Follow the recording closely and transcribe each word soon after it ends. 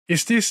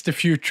Is this the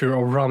future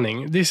of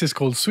running? This is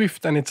called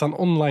Swift and it's an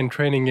online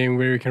training game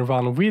where you can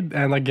run with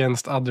and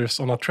against others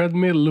on a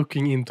treadmill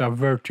looking into a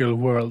virtual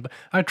world.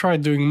 I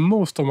tried doing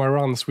most of my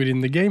runs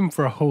within the game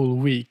for a whole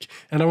week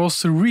and I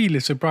was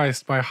really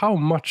surprised by how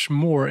much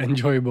more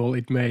enjoyable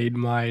it made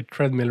my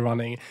treadmill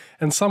running,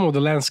 and some of the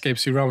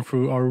landscapes you run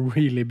through are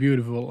really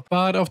beautiful.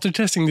 But after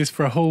testing this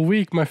for a whole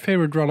week, my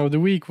favorite run of the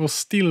week was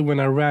still when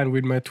I ran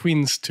with my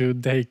twins to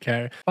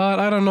daycare. But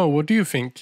I don't know, what do you think?